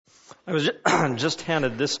I was just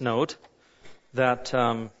handed this note that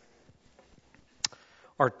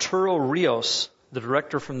Arturo Rios, the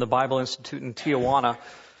director from the Bible Institute in Tijuana,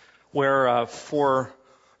 where for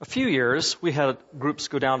a few years we had groups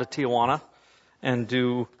go down to Tijuana and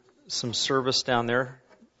do some service down there,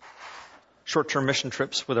 short-term mission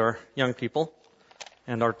trips with our young people.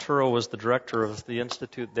 And Arturo was the director of the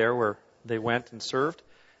institute there where they went and served.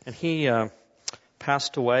 And he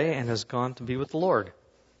passed away and has gone to be with the Lord.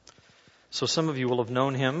 So some of you will have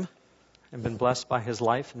known him and been blessed by his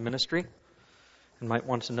life and ministry and might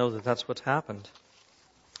want to know that that's what's happened.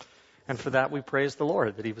 And for that we praise the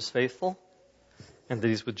Lord, that he was faithful and that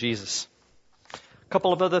he's with Jesus. A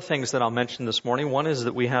couple of other things that I'll mention this morning. One is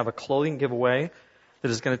that we have a clothing giveaway that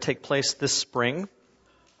is going to take place this spring.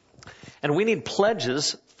 And we need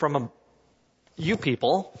pledges from you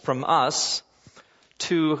people, from us,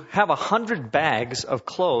 to have 100 bags of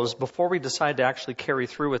clothes before we decide to actually carry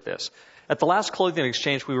through with this. At the last clothing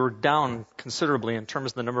exchange, we were down considerably in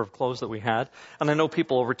terms of the number of clothes that we had. And I know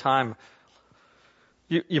people over time,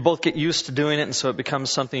 you both get used to doing it, and so it becomes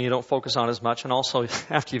something you don't focus on as much. And also,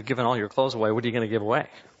 after you've given all your clothes away, what are you going to give away?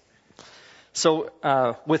 So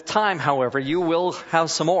with time, however, you will have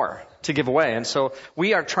some more to give away. And so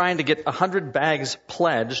we are trying to get 100 bags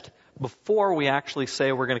pledged before we actually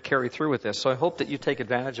say we're going to carry through with this. So I hope that you take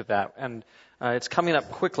advantage of that. And it's coming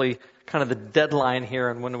up quickly, kind of the deadline here,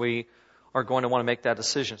 and when we are going to want to make that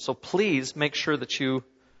decision. So please make sure that you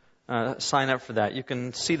sign up for that. You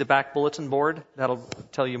can see the back bulletin board. That'll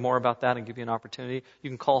tell you more about that and give you an opportunity. You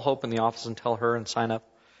can call Hope in the office and tell her and sign up.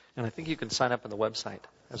 And I think you can sign up on the website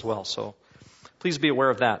as well. So please be aware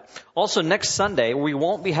of that. Also, next Sunday, we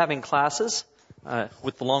won't be having classes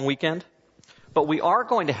with the long weekend, but we are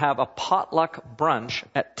going to have a potluck brunch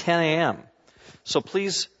at 10 a.m. So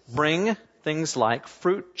please bring things like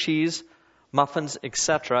fruit, cheese, muffins,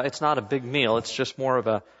 etc. It's not a big meal. It's just more of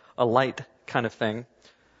a light kind of thing.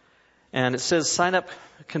 And it says sign up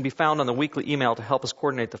can be found on the weekly email to help us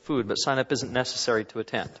coordinate the food, but sign up isn't necessary to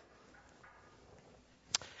attend.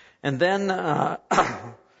 And then,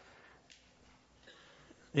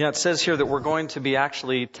 it says here that we're going to be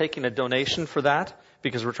actually taking a donation for that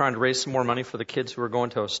because we're trying to raise some more money for the kids who are going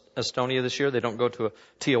to Estonia this year. They don't go to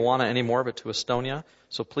Tijuana anymore, but to Estonia.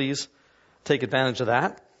 So please take advantage of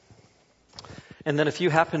that. And then if you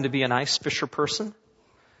happen to be an ice fisher person,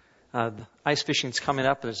 ice fishing's coming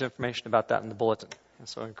up, and there's information about that in the bulletin. And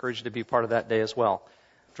so I encourage you to be part of that day as well.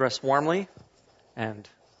 Dress warmly and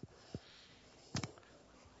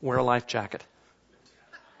wear a life jacket,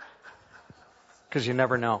 because you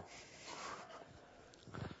never know.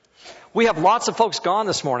 We have lots of folks gone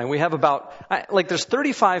this morning. We have there's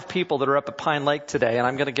 35 people that are up at Pine Lake today, and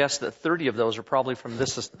I'm going to guess that 30 of those are probably from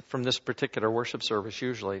this particular worship service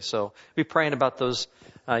usually. So be praying about those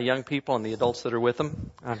young people and the adults that are with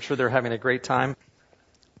them. I'm sure they're having a great time.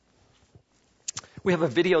 We have a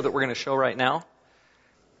video that we're going to show right now.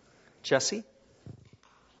 Jesse,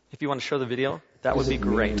 if you want to show the video, that would be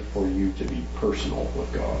great. For you to be personal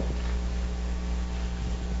with God.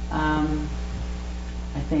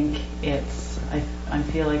 I think I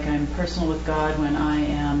feel like I'm personal with God when I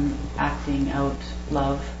am acting out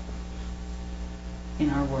love in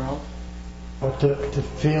our world. To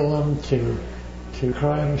feel Him, to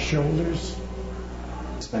cry on His shoulders.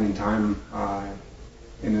 Spending time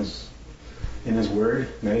in His Word,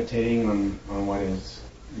 meditating on what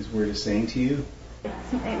His Word is saying to you.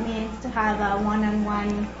 It means to have a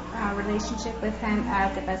one-on-one relationship with Him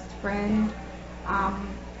as a best friend.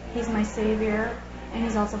 He's my Savior, and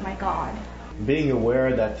He's also my God. Being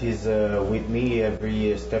aware that He's with me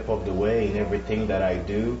every step of the way in everything that I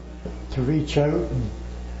do. To reach out and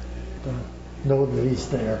know that He's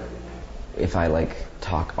there. If I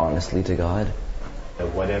talk honestly to God.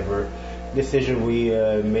 Whatever decision we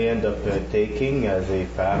may end up taking as a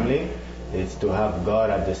family, is to have God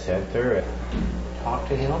at the center. Talk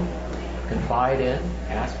to Him, confide in,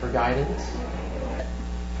 ask for guidance.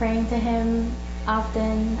 Praying to Him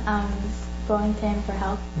often, going to Him for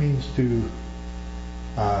help. Means to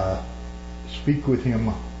speak with Him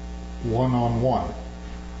one-on-one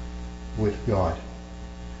with God,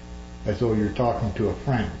 as though you're talking to a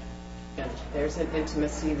friend. And there's an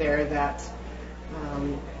intimacy there that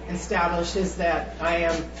establishes that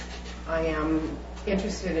I am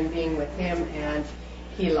interested in being with Him, and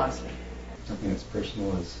He loves me. Something that's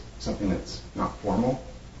personal is something that's not formal.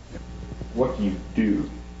 What do you do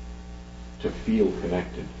to feel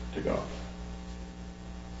connected to God?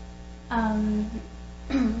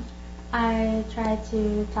 I try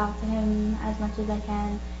to talk to Him as much as I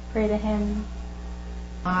can, pray to Him.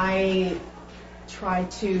 I try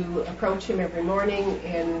to approach him every morning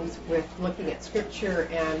and with looking at scripture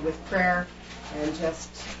and with prayer and just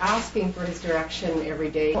asking for his direction every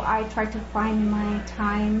day. I try to find my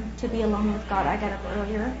time to be alone with God. I get up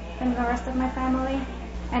earlier than the rest of my family,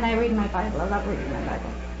 and I read my Bible. I love reading my Bible.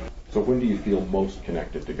 So when do you feel most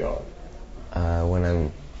connected to God? When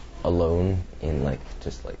I'm alone in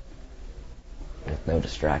just with no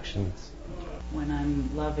distractions. When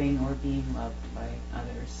I'm loving or being loved by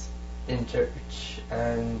others. In church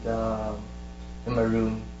and in my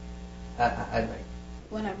room at night.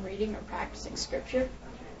 When I'm reading or practicing scripture.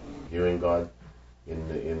 Hearing God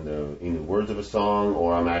in the words of a song,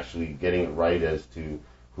 or I'm actually getting it right as to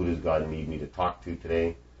who does God need me to talk to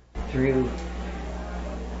today. Through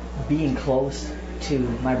being close to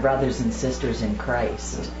my brothers and sisters in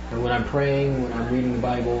Christ. And when I'm praying, when I'm reading the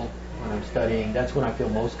Bible, when I'm studying, that's when I feel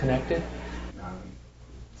most connected.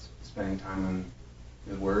 Spending time on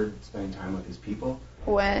His Word, spending time with His people.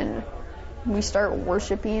 When we start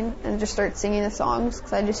worshiping and just start singing the songs,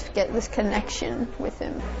 because I just get this connection with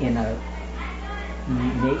Him. In a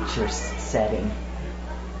nature setting,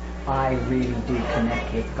 I really do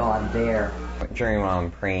connect with God there. During while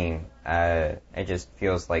I'm praying, it just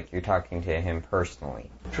feels like you're talking to Him personally.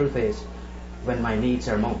 Truth is, when my needs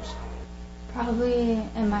are most. Probably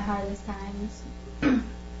in my hardest times,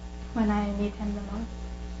 when I need Him the most.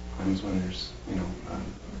 Times when there's,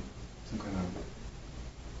 some kind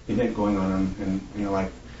of event going on, and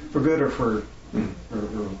like for good or for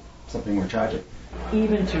or something more tragic.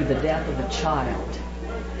 Even through the death of a child,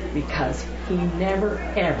 because He never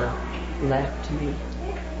ever left me.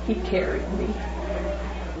 He carried me.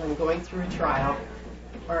 When I'm going through a trial,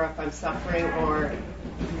 or if I'm suffering or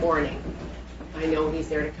mourning, I know He's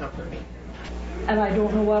there to comfort me. And I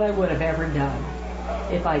don't know what I would have ever done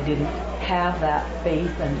if I didn't have that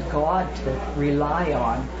faith in God to rely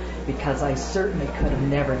on, because I certainly could have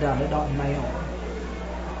never done it on my own.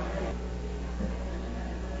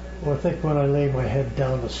 Well, I think when I lay my head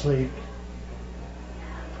down to sleep,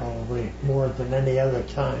 probably more than any other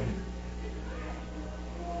time.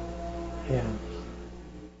 Yeah.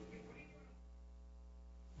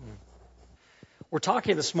 We're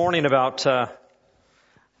talking this morning about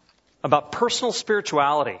personal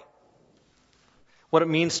spirituality, what it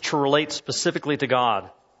means to relate specifically to God.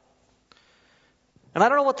 And I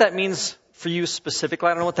don't know what that means for you specifically.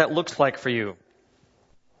 I don't know what that looks like for you.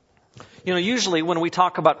 Usually when we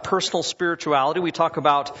talk about personal spirituality, we talk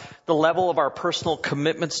about the level of our personal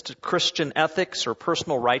commitments to Christian ethics or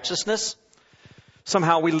personal righteousness.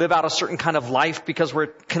 Somehow we live out a certain kind of life because we're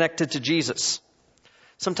connected to Jesus.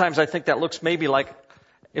 Sometimes I think that looks maybe like,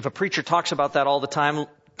 if a preacher talks about that all the time,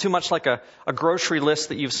 too much like a grocery list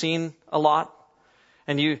that you've seen a lot.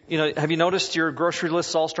 And have you noticed your grocery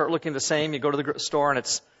lists all start looking the same? You go to the store and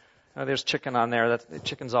it's, there's chicken on there. The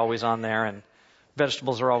chicken's always on there, and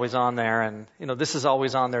vegetables are always on there, and this is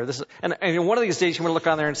always on there. And one of these days you want to look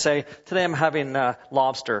on there and say, today I'm having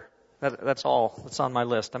lobster. That's all that's on my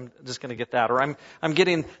list. I'm just going to get that. Or I'm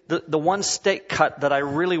getting the one steak cut that I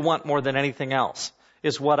really want more than anything else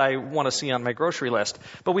is what I want to see on my grocery list.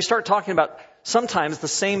 But we start talking about sometimes the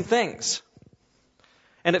same things.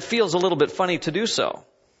 And it feels a little bit funny to do so.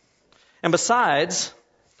 And besides,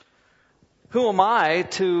 who am I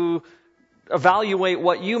to evaluate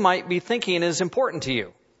what you might be thinking is important to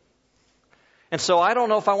you? And so I don't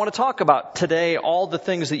know if I want to talk about today all the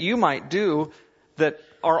things that you might do that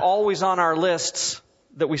are always on our lists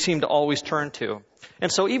that we seem to always turn to.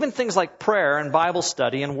 And so even things like prayer and Bible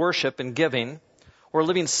study and worship and giving or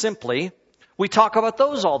living simply, we talk about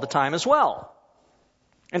those all the time as well.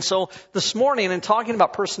 And so this morning, in talking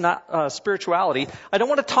about spirituality, I don't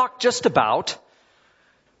want to talk just about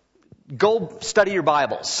go study your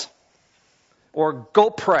Bibles, or go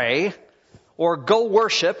pray, or go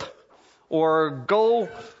worship, or go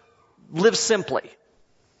live simply.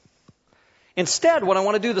 Instead, what I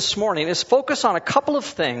want to do this morning is focus on a couple of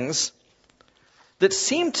things that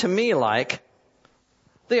seem to me like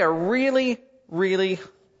they are really, really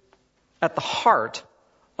at the heart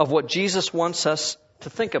of what Jesus wants us to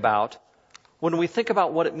think about when we think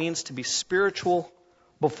about what it means to be spiritual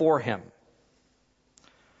before Him.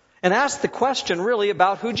 And ask the question really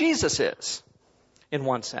about who Jesus is, in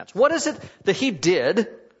one sense. What is it that He did?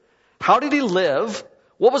 How did He live?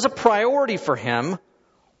 What was a priority for Him?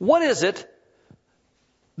 What is it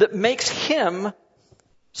that makes Him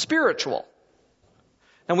spiritual?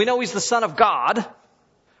 And we know He's the Son of God,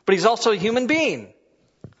 but He's also a human being.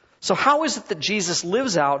 So how is it that Jesus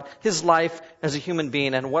lives out His life as a human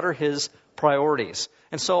being, and what are His priorities?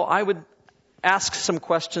 And so I would ask some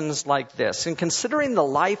questions like this. In considering the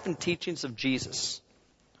life and teachings of Jesus,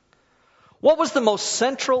 What was the most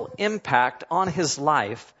central impact on his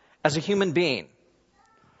life as a human being?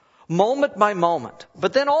 Moment by moment,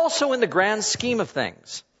 but then also in the grand scheme of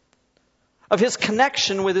things, of his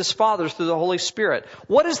connection with his Father through the Holy Spirit.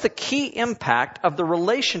 What is the key impact of the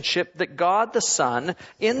relationship that God the Son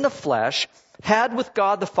in the flesh had with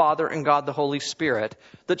God the Father and God the Holy Spirit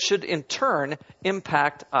that should in turn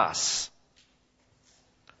impact us?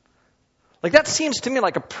 Like, that seems to me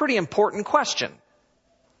like a pretty important question.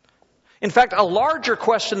 In fact, a larger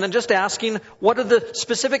question than just asking, what are the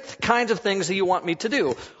specific kinds of things that you want me to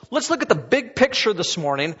do? Let's look at the big picture this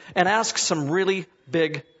morning and ask some really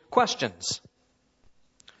big questions.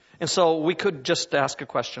 And so we could just ask a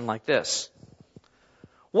question like this.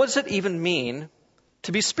 What does it even mean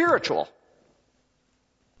to be spiritual?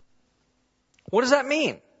 What does that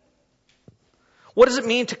mean? What does it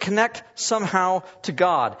mean to connect somehow to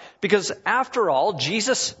God? Because after all,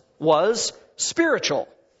 Jesus was spiritual.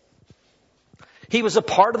 He was a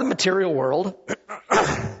part of the material world.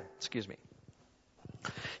 Excuse me.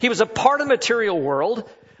 He was a part of the material world,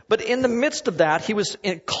 but in the midst of that, he was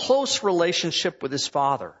in close relationship with his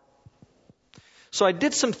Father. So I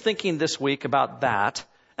did some thinking this week about that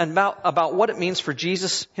and about what it means for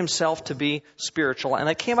Jesus himself to be spiritual. And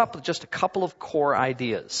I came up with just a couple of core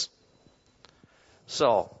ideas.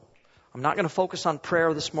 So I'm not going to focus on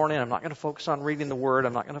prayer this morning. I'm not going to focus on reading the Word.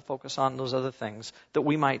 I'm not going to focus on those other things that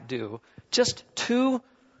we might do. Just two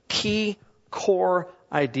key core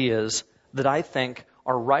ideas that I think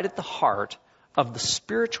are right at the heart of the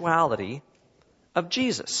spirituality of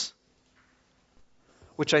Jesus,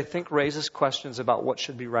 which I think raises questions about what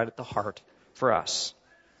should be right at the heart for us.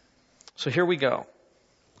 So here we go.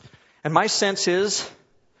 And my sense is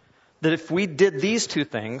that if we did these two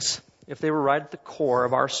things, if they were right at the core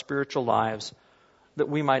of our spiritual lives, that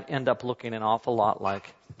we might end up looking an awful lot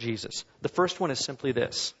like Jesus. The first one is simply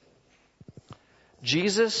this.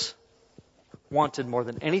 Jesus wanted more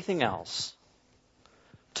than anything else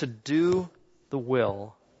to do the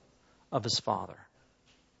will of his Father.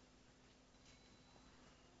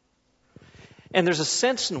 And there's a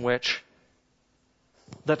sense in which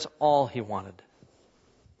that's all he wanted.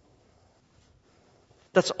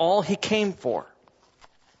 That's all he came for.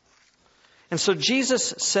 And so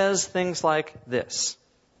Jesus says things like this.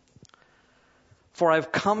 For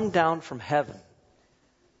I've come down from heaven,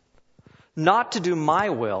 not to do my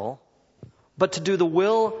will, but to do the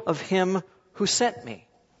will of him who sent me.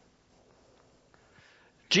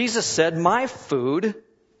 Jesus said, my food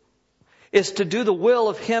is to do the will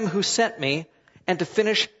of him who sent me and to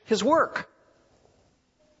finish his work.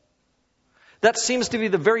 That seems to be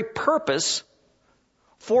the very purpose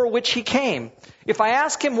for which he came. If I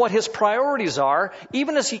ask him what his priorities are,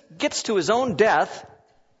 even as he gets to his own death,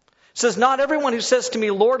 says, not everyone who says to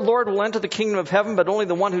me, Lord, Lord, will enter the kingdom of heaven, but only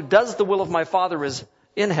the one who does the will of my Father is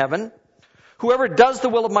in heaven. Whoever does the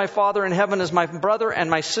will of my Father in heaven is my brother and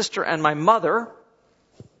my sister and my mother.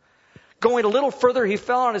 Going a little further, he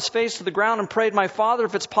fell on his face to the ground and prayed, my Father,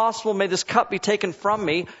 if it's possible, may this cup be taken from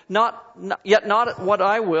me, yet not what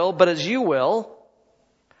I will, but as you will.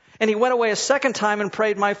 And he went away a second time and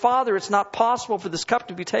prayed, my Father, it's not possible for this cup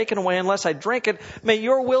to be taken away unless I drink it. May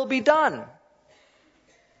your will be done.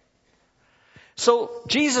 So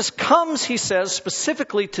Jesus comes, he says,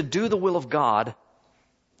 specifically to do the will of God.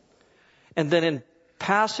 And then in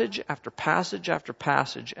passage after passage after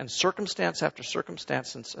passage and circumstance after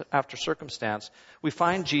circumstance after circumstance, we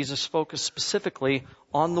find Jesus focused specifically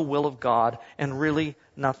on the will of God and really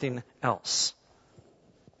nothing else.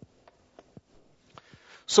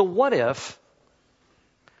 So what if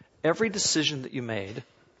every decision that you made,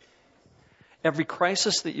 every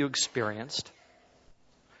crisis that you experienced,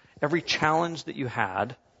 every challenge that you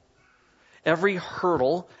had, every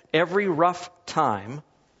hurdle, every rough time,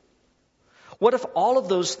 what if all of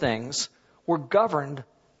those things were governed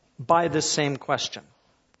by this same question?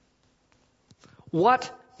 What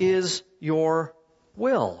is your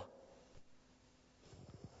will?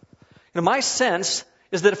 Now, my sense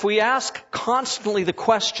is that if we ask constantly the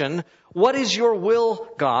question, what is your will,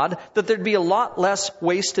 God, that there'd be a lot less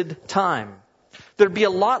wasted time. There'd be a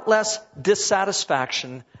lot less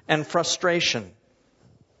dissatisfaction and frustration.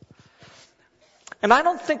 And I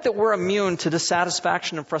don't think that we're immune to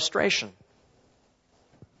dissatisfaction and frustration.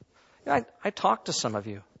 I talk to some of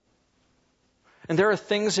you. And there are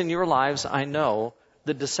things in your lives I know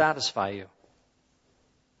that dissatisfy you.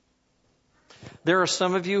 There are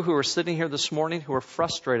some of you who are sitting here this morning who are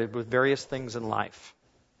frustrated with various things in life.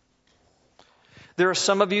 There are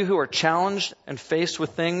some of you who are challenged and faced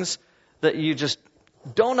with things that you just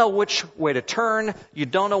don't know which way to turn. You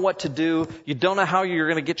don't know what to do. You don't know how you're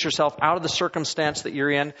going to get yourself out of the circumstance that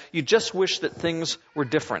you're in. You just wish that things were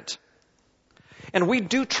different. And we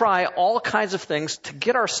do try all kinds of things to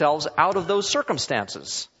get ourselves out of those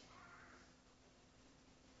circumstances.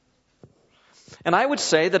 And I would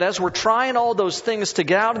say that as we're trying all those things to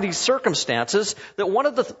get out of these circumstances, that one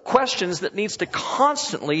of the questions that needs to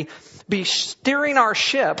constantly be steering our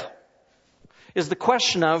ship is the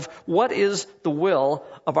question of what is the will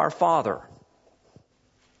of our Father?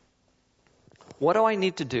 What do I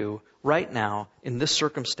need to do right now in this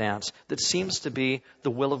circumstance that seems to be the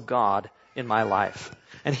will of God in my life?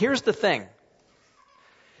 And here's the thing.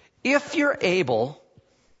 If you're able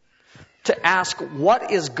to ask what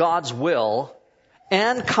is God's will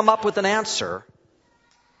and come up with an answer,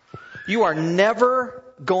 you are never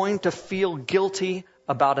going to feel guilty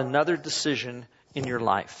about another decision in your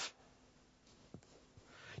life.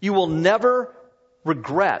 You will never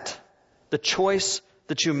regret the choice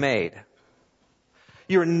that you made.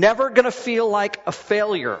 You're never going to feel like a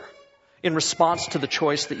failure in response to the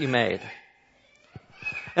choice that you made.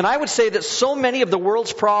 And I would say that so many of the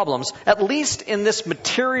world's problems, at least in this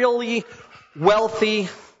materially wealthy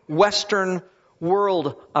Western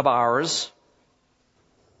world of ours,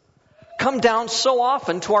 come down so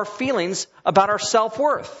often to our feelings about our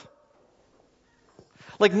self-worth.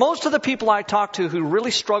 Like most of the people I talk to who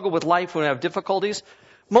really struggle with life when they have difficulties,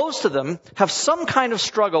 most of them have some kind of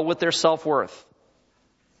struggle with their self-worth.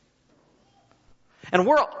 And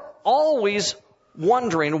we're always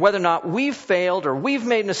wondering whether or not we've failed or we've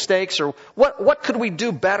made mistakes or what could we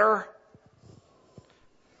do better?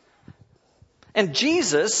 And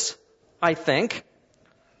Jesus, I think,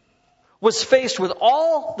 was faced with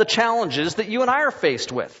all the challenges that you and I are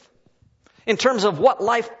faced with in terms of what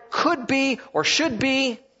life could be or should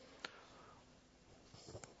be.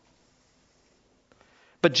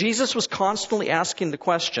 But Jesus was constantly asking the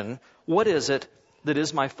question, what is it that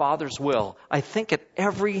is my Father's will? I think at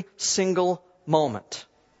every single moment.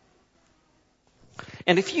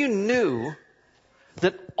 And if you knew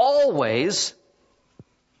that always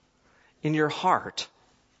in your heart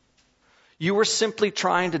you were simply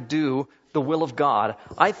trying to do the will of God,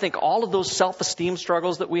 I think all of those self-esteem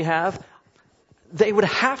struggles that we have, they would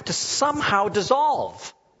have to somehow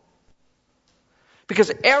dissolve.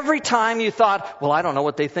 Because every time you thought, well, I don't know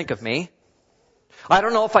what they think of me. I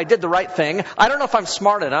don't know if I did the right thing. I don't know if I'm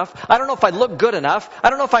smart enough. I don't know if I look good enough. I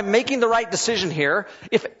don't know if I'm making the right decision here.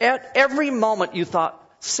 If at every moment you thought,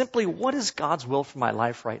 simply, what is God's will for my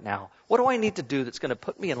life right now? What do I need to do that's going to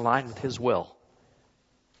put me in line with His will?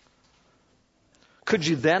 Could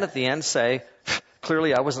you then at the end say,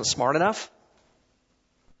 clearly I wasn't smart enough?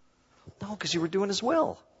 No, because you were doing His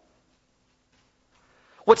will.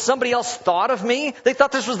 What somebody else thought of me, they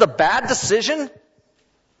thought this was the bad decision?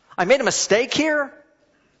 I made a mistake here?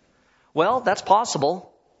 Well, that's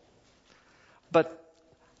possible. But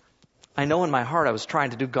I know in my heart I was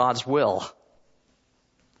trying to do God's will.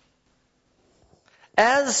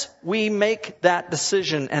 As we make that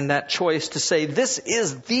decision and that choice to say, this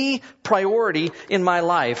is the priority in my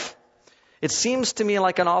life, it seems to me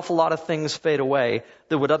like an awful lot of things fade away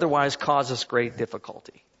that would otherwise cause us great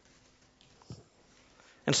difficulty.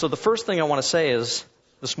 And so the first thing I want to say is,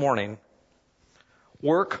 this morning,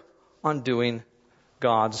 work on doing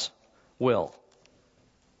God's will.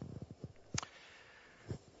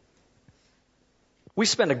 We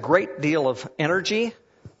spend a great deal of energy,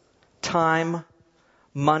 time,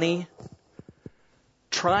 money,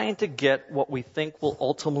 trying to get what we think will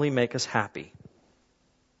ultimately make us happy.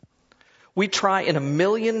 We try in a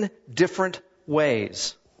million different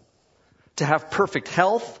ways to have perfect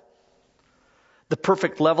health, the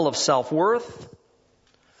perfect level of self-worth,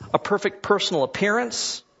 a perfect personal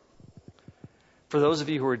appearance. For those of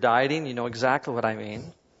you who are dieting, you know exactly what I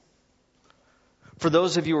mean. For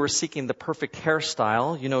those of you who are seeking the perfect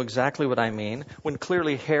hairstyle, you know exactly what I mean, when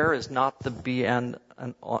clearly hair is not the be and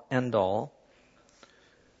end all.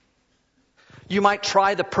 You might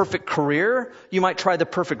try the perfect career. You might try the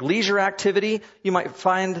perfect leisure activity. You might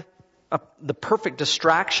find the perfect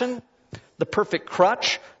distraction, the perfect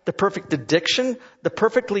crutch, the perfect addiction, the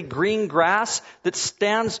perfectly green grass that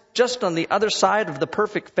stands just on the other side of the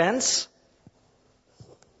perfect fence.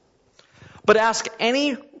 But ask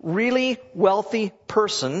any really wealthy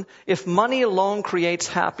person if money alone creates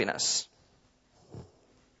happiness.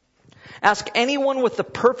 Ask anyone with the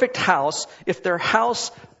perfect house if their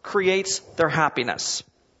house creates their happiness.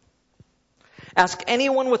 Ask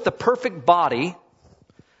anyone with the perfect body,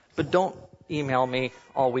 but don't email me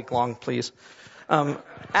all week long, please.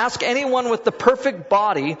 Ask anyone with the perfect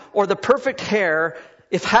body or the perfect hair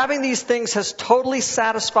if having these things has totally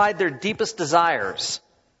satisfied their deepest desires.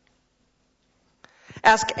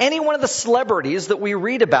 Ask any one of the celebrities that we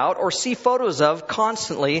read about or see photos of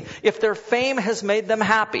constantly if their fame has made them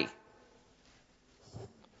happy.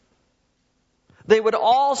 They would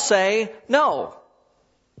all say no.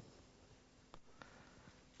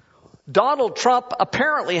 Donald Trump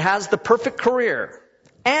apparently has the perfect career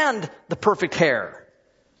and the perfect hair.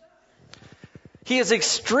 He is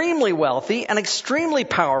extremely wealthy and extremely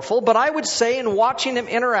powerful, but I would say in watching him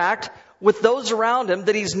interact with those around him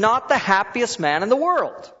that he's not the happiest man in the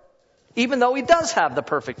world, even though he does have the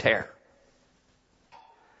perfect hair.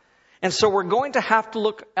 And so we're going to have to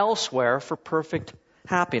look elsewhere for perfect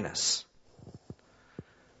happiness.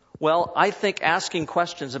 Well, I think asking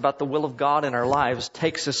questions about the will of God in our lives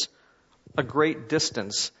takes us a great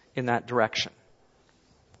distance in that direction.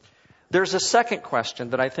 There's a second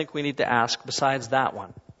question that I think we need to ask besides that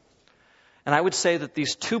one. And I would say that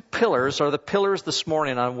these two pillars are the pillars this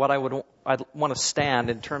morning on what I'd want to stand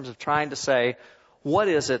in terms of trying to say, what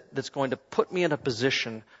is it that's going to put me in a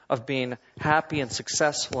position of being happy and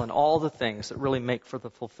successful in all the things that really make for the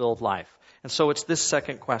fulfilled life? And so it's this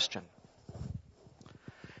second question.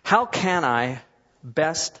 How can I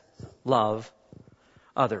best love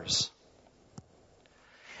others?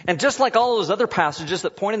 And just like all those other passages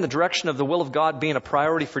that point in the direction of the will of God being a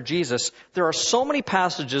priority for Jesus, there are so many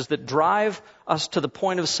passages that drive us to the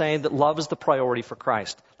point of saying that love is the priority for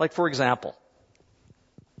Christ. Like, for example,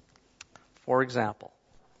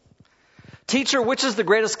 Teacher, which is the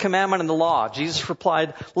greatest commandment in the law? Jesus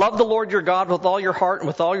replied, love the Lord your God with all your heart and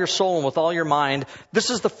with all your soul and with all your mind. This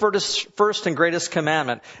is the first and greatest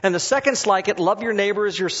commandment. And the second's like it, love your neighbor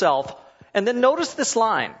as yourself. And then notice this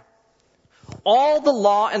line. All the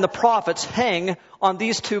law and the prophets hang on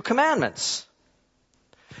these two commandments.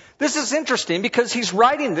 This is interesting because he's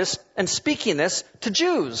writing this and speaking this to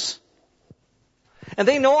Jews. And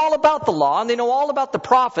they know all about the law and they know all about the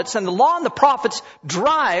prophets, and the law and the prophets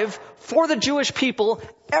drive for the Jewish people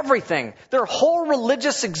everything. Their whole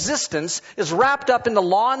religious existence is wrapped up in the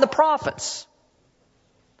law and the prophets.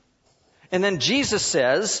 And then Jesus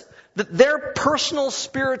says that their personal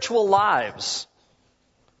spiritual lives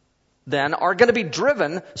then are going to be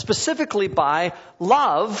driven specifically by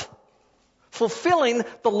love, fulfilling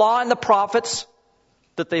the law and the prophets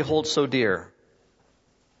that they hold so dear.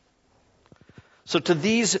 So to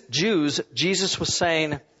these Jews, Jesus was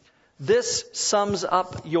saying, this sums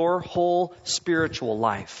up your whole spiritual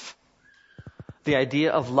life. The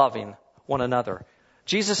idea of loving one another.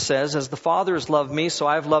 Jesus says, as the Father has loved me, so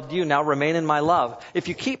I have loved you. Now remain in my love. If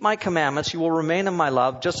you keep my commandments, you will remain in my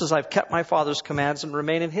love, just as I've kept my Father's commands and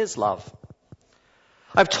remain in his love.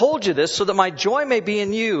 I've told you this so that my joy may be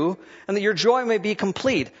in you and that your joy may be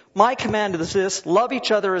complete. My command is this, love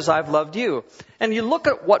each other as I've loved you. And you look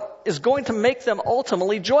at what is going to make them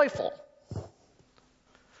ultimately joyful.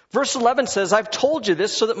 Verse 11 says, I've told you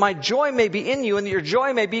this so that my joy may be in you and that your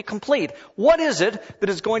joy may be complete. What is it that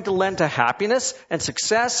is going to lend to happiness and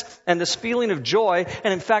success and this feeling of joy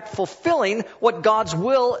and in fact fulfilling what God's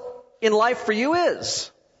will in life for you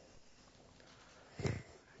is?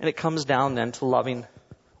 And it comes down then to loving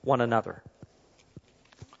one another.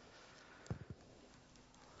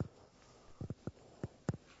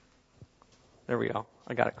 There we go.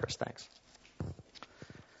 I got it, Chris. Thanks.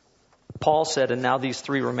 Paul said, and now these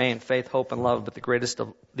three remain, faith, hope, and love, but the greatest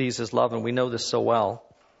of these is love, and we know this so well.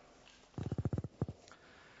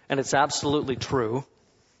 And it's absolutely true.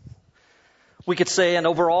 We could say, and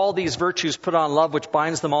over all these virtues put on love, which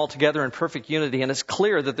binds them all together in perfect unity. And it's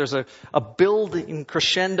clear that there's a building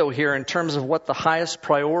crescendo here in terms of what the highest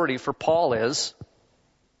priority for Paul is.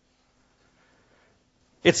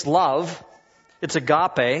 It's love. It's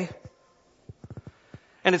agape.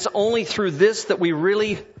 And it's only through this that we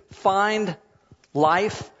really find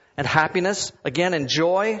life and happiness, again, and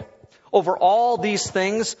joy. Over all these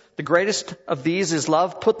things, the greatest of these is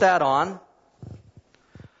love. Put that on.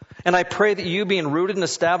 And I pray that you, being rooted and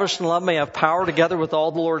established in love, may have power together with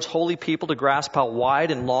all the Lord's holy people to grasp how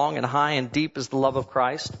wide and long and high and deep is the love of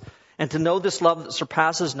Christ, and to know this love that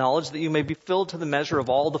surpasses knowledge, that you may be filled to the measure of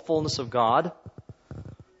all the fullness of God.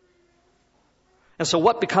 And so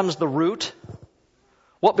what becomes the root?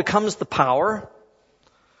 What becomes the power?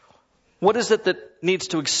 What is it that needs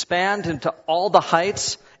to expand into all the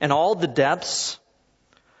heights and all the depths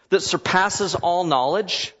that surpasses all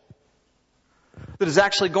knowledge? That is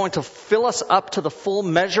actually going to fill us up to the full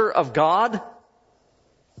measure of God?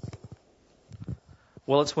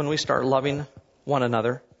 Well, it's when we start loving one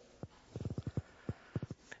another.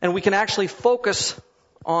 And we can actually focus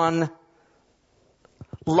on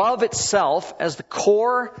love itself as the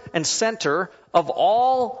core and center of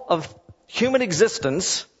all of human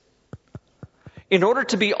existence in order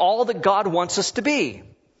to be all that God wants us to be.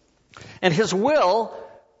 And His will,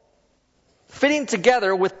 fitting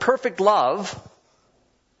together with perfect love,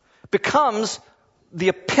 becomes the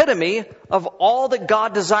epitome of all that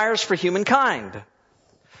God desires for humankind.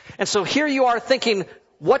 And so here you are thinking,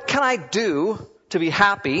 what can I do to be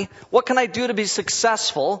happy? What can I do to be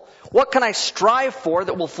successful? What can I strive for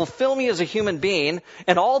that will fulfill me as a human being?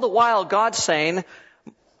 And all the while God's saying,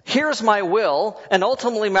 here's my will, and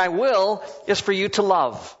ultimately my will is for you to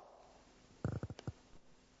love.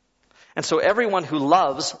 And so everyone who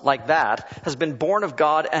loves like that has been born of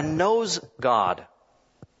God and knows God.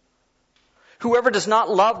 Whoever does not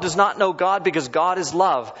love does not know God, because God is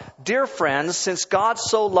love. Dear friends, since God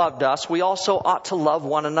so loved us, we also ought to love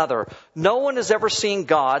one another. No one has ever seen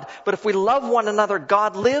God, but if we love one another,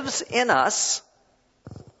 God lives in us,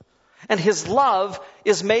 and His love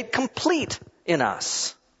is made complete in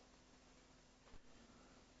us.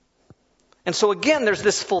 And so again, there's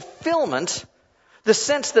this fulfillment, the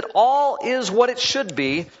sense that all is what it should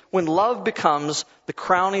be when love becomes the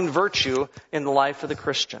crowning virtue in the life of the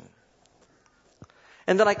Christian.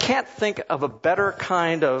 And then I can't think of a better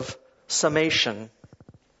kind of summation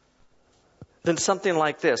than something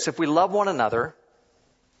like this. If we love one another,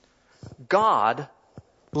 God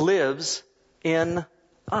lives in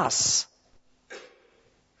us.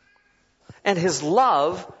 And His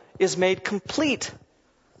love is made complete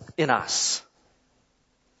in us.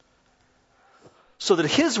 So that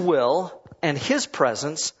His will and His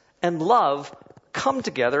presence and love come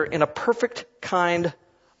together in a perfect kind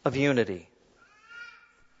of unity.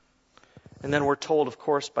 And then we're told, of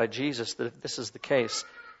course, by Jesus that if this is the case,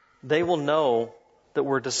 they will know that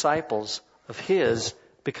we're disciples of His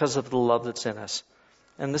because of the love that's in us.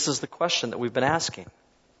 And this is the question that we've been asking.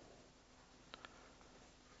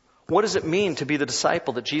 What does it mean to be the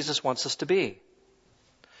disciple that Jesus wants us to be?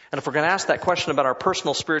 And if we're going to ask that question about our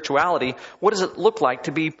personal spirituality, what does it look like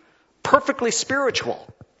to be perfectly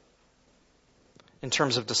spiritual in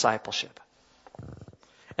terms of discipleship?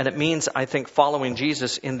 And it means, I think, following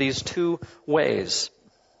Jesus in these two ways.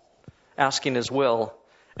 Asking His will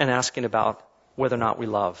and asking about whether or not we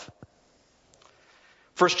love.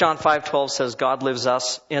 1 John 5:12 says, God lives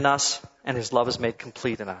in us, and His love is made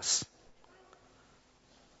complete in us.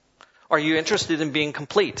 Are you interested in being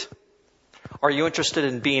complete? Are you interested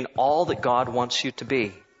in being all that God wants you to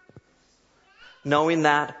be? Knowing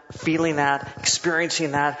that, feeling that,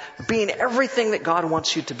 experiencing that, being everything that God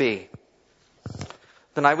wants you to be.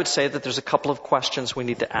 Then I would say that there's a couple of questions we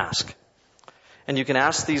need to ask. And you can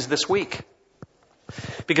ask these this week.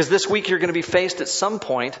 Because this week you're going to be faced at some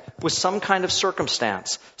point with some kind of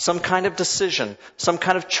circumstance, some kind of decision, some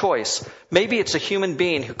kind of choice. Maybe it's a human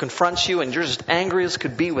being who confronts you and you're just angry as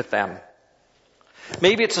could be with them.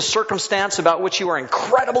 Maybe it's a circumstance about which you are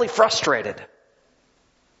incredibly frustrated.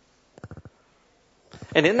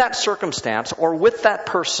 And in that circumstance, or with that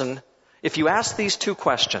person, if you ask these two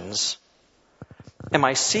questions, am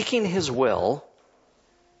I seeking His will?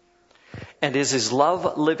 And is His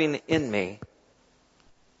love living in me?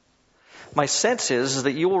 My sense is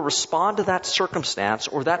that you will respond to that circumstance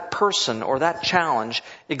or that person or that challenge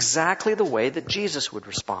exactly the way that Jesus would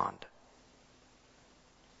respond.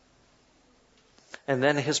 And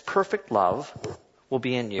then His perfect love will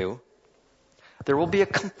be in you. There will be a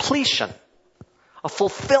completion, a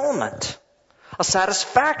fulfillment, a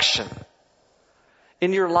satisfaction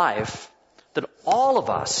in your life that all of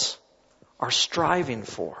us are striving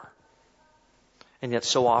for. And yet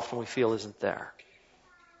so often we feel isn't there.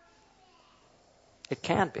 It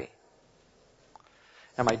can be.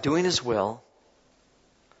 Am I doing His will?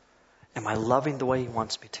 Am I loving the way He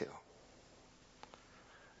wants me to?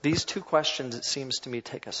 These two questions, it seems to me,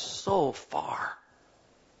 take us so far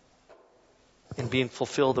in being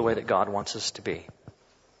fulfilled the way that God wants us to be.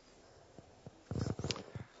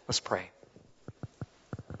 Let's pray.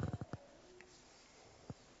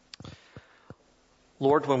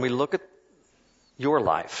 Lord, when we look at your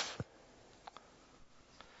life,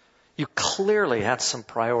 you clearly had some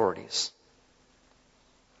priorities.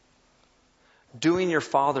 Doing your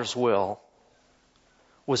Father's will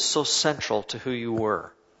was so central to who you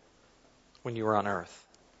were when you were on earth.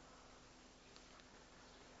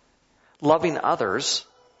 Loving others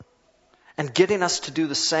and getting us to do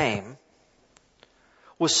the same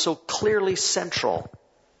was so clearly central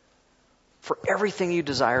for everything you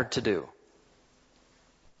desired to do.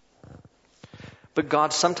 But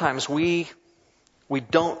God, sometimes we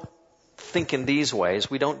don't think in these ways.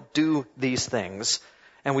 We don't do these things.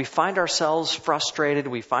 And we find ourselves frustrated.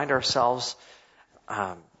 We find ourselves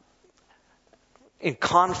in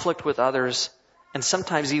conflict with others, and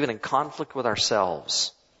sometimes even in conflict with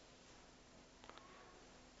ourselves.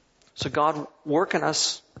 So God, work in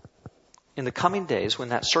us in the coming days when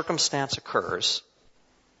that circumstance occurs,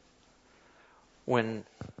 when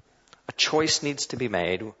a choice needs to be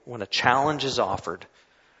made, when a challenge is offered,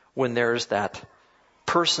 when there's that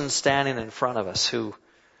person standing in front of us who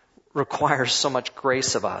requires so much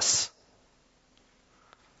grace of us.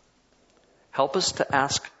 Help us to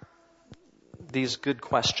ask these good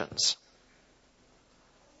questions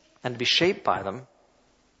and to be shaped by them,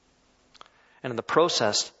 and in the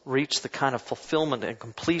process reach the kind of fulfillment and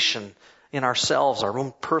completion in ourselves, our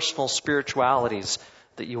own personal spiritualities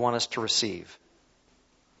that you want us to receive.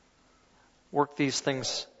 Work these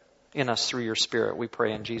things in us through your Spirit, we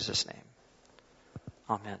pray in Jesus' name.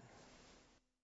 Amen.